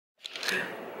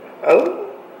Oh.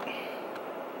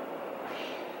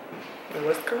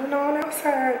 What's going on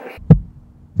outside?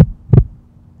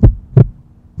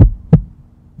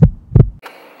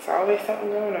 It's always something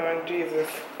going on, Jesus.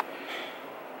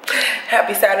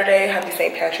 Happy Saturday, happy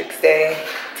St. Patrick's Day.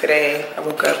 Today, I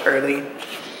woke up early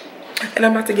and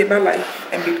I'm about to get my life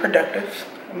and be productive.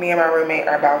 Me and my roommate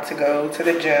are about to go to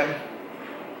the gym.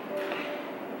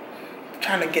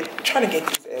 Trying to get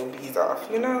these LBs off,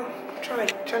 you know?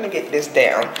 Trying to get this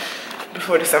down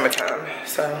before the summertime.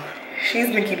 So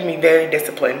she's been keeping me very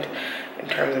disciplined in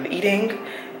terms of eating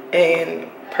and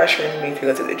pressuring me to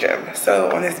go to the gym.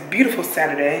 So on this beautiful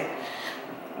Saturday,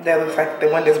 that looks like the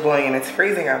wind is blowing and it's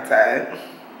freezing outside.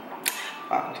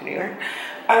 Welcome to New York.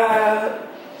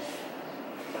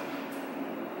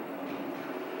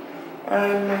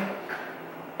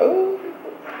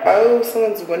 Oh,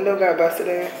 someone's window got busted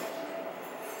in.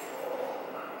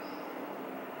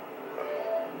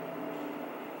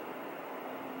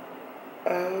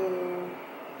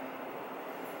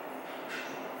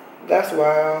 That's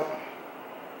wild.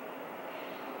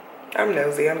 I'm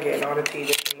nosy. I'm getting all the tea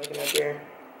just from looking up here.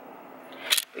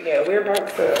 But yeah, we're about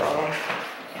to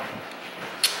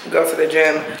go to the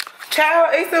gym.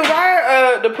 Child, Asa, why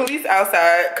are the police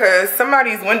outside? Cause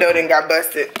somebody's window done got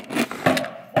busted.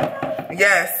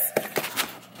 Yes.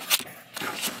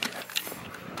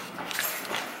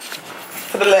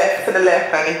 To the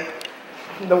left, honey.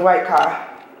 The white car.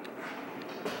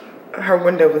 Her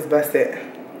window was busted.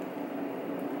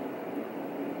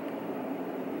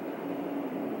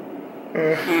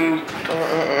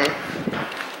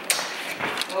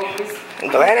 I'm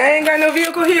glad I ain't got no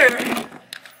vehicle here.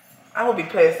 I would be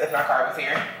pissed if my car was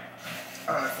here.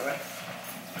 Honestly.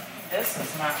 This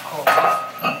is not cool.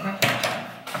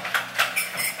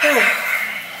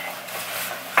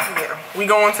 Yeah, we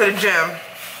going to the gym.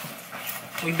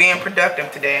 We being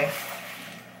productive today.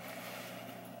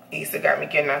 Issa got me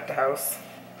getting out the house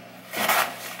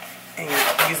and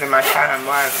using my time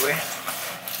wisely.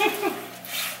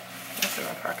 What's in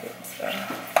my pocket?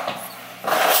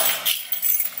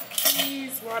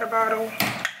 Keys, water bottle,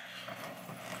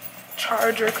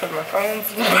 charger, because my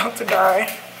phone's about to die.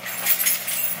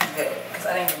 Good, because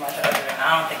I didn't get my charger and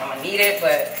I don't think I'm gonna need it,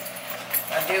 but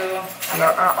I do. No,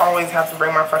 I always have to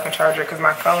bring my fucking charger because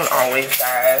my phone always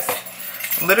dies.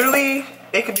 Literally,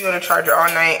 it could be on a charger all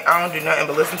night. I don't do nothing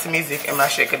but listen to music and my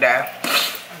shit could die.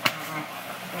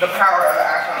 The power of the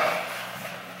iPhone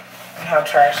and how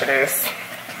trash it is.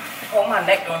 Oh, my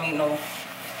neck don't need no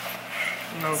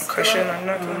cushion or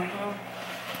nothing.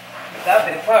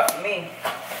 That'd be the part for me.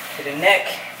 To the neck.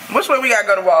 Which way we gotta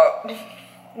go to walk?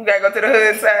 We gotta go to the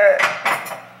hood side.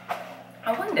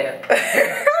 I wonder. I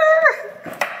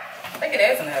think it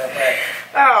is in the hood, but.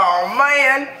 Oh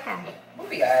man. We'll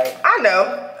be alright. I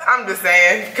know. I'm just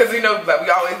saying, because we know that we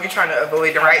always be trying to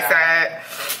avoid the right side.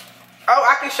 Oh,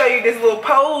 I can show you this little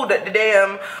poll that the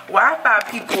damn Wi-Fi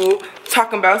people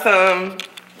talking about some.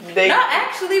 No,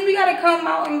 actually, we gotta come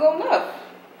out and go left.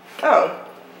 Oh.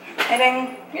 And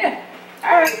then, yeah.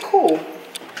 Alright, cool.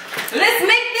 Let's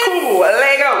make this. Cool,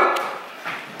 Lego.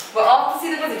 But all to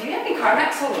see the visit. Do you have any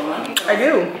CarMax? Hold on. I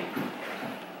do.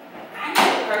 I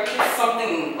need to purchase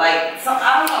something like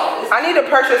I don't know. I need to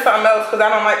purchase something else because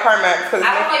I don't like CarMax. I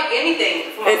don't like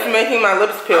anything. It's making my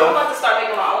lips peel. I'm about to start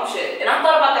making my own shit. And I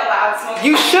thought about that while I was smoking.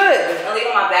 You should. I laid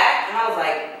on my back and I was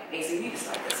like, hey, so you need to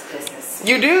start this business.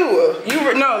 You do.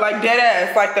 No, like dead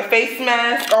ass. Like the face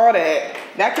mask, all that.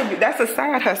 That's a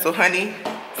side hustle, honey.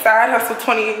 Side hustle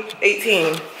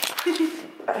 2018.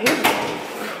 Here's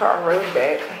car road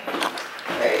back.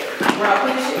 Hey, we're not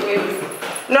putting shit away.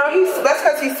 No, that's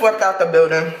because he swept out the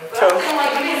building. So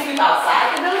like, you didn't sweep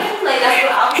outside the building? Like, that's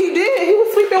what I was. he did. He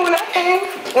was sweeping when I came.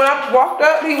 When I walked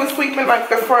up, he was sweeping like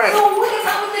the front. So what is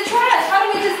up with the trash? How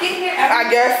do we just get here? I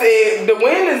guess the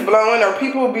wind is blowing or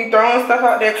people will be throwing stuff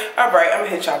out there. All right, I'm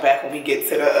gonna hit y'all back when we get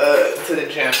to the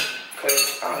gym.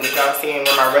 Cause I don't need y'all seeing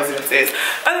where my residence is.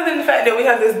 Other than the fact that we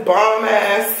have this bomb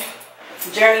ass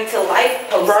Journey to Life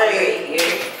poster right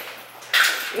here.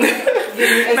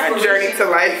 Not Journey to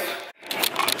Life.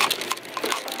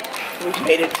 We've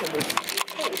made it to the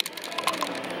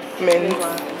men's.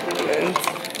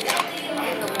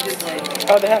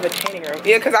 Oh, they have a training room.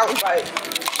 Yeah, because I was like,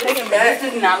 taking back.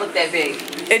 This does not look that big.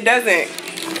 It doesn't.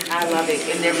 I love it,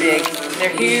 and they're big.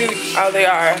 They're huge. Oh, they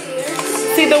are.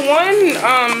 See, the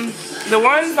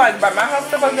ones like by my house,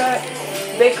 stuff like that,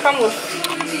 they come with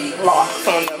locks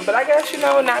on them. But I guess, you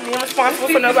know, not being responsible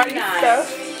for nobody's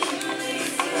stuff.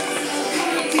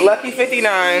 Lucky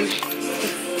 59.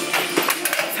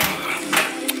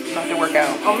 About to work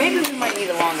out. Oh, maybe we might need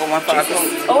a longer one for our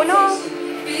clothes. Oh, no.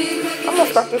 I'm gonna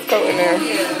stuff this coat in there.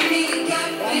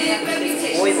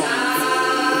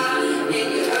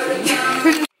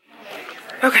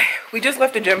 Okay, we just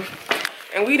left the gym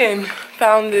and we then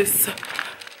found this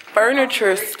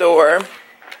furniture store.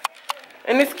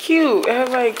 And it's cute. It has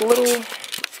like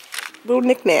little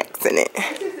knickknacks in it.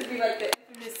 This used to be like the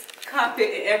infamous carpet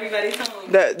in everybody's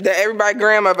home. The everybody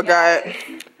grandmother got.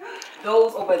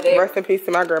 Those over there. Rest in peace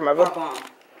to my grandmother. Bomb.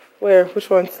 Where? Which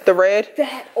ones? The red?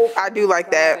 That. Oh, I do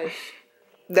like that.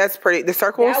 That's pretty. The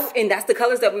circles? And that's the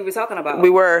colors that we were talking about. We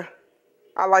were.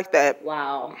 I like that.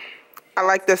 Wow. I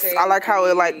like this. I like how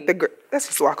it like the. Let's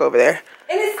just walk over there.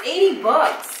 And it's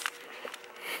 $80.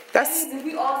 That's. Did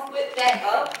we all split that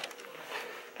up?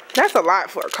 That's a lot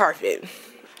for a carpet.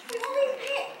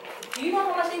 Do you know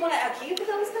how much they want at IKEA for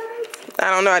those carpets?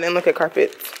 I don't know. I didn't look at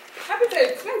carpets. Carpets are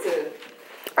expensive.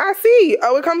 I see.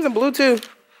 Oh, it comes in blue too.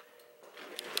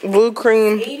 Blue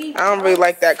cream. I don't really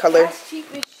like that color. That's cheap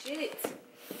as shit.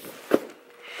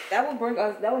 That would bring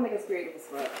us. That would make us creative as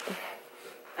well.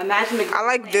 Imagine the. I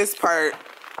like this part.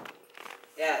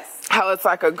 Yes. How it's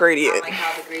like a gradient. I like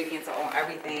how the gradients are on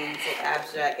everything, so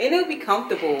abstract, and it'll be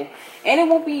comfortable, and it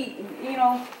won't be. You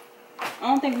know, I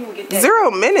don't think we will get that.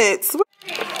 0 minutes.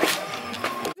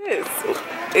 This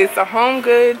it's the Home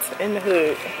Goods in the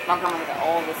hood. My grandma got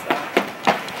all this stuff.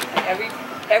 Like every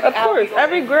Of course,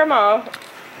 every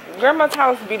grandma's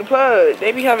house be the plug.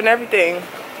 They be having everything.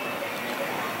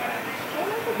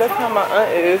 That's how my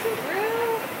aunt is.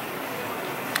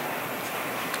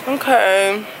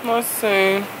 Okay, let's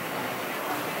see.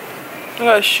 They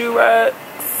got shoe racks.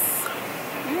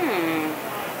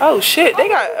 Oh shit, they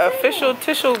got official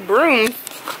tissue brooms.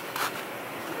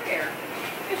 Where?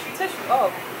 Tissue.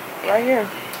 Oh. Right here.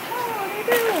 Oh,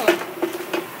 they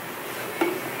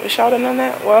do. Wish y'all done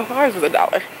that. Well, ours was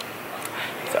 $1.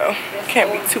 So,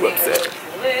 can't be too upset.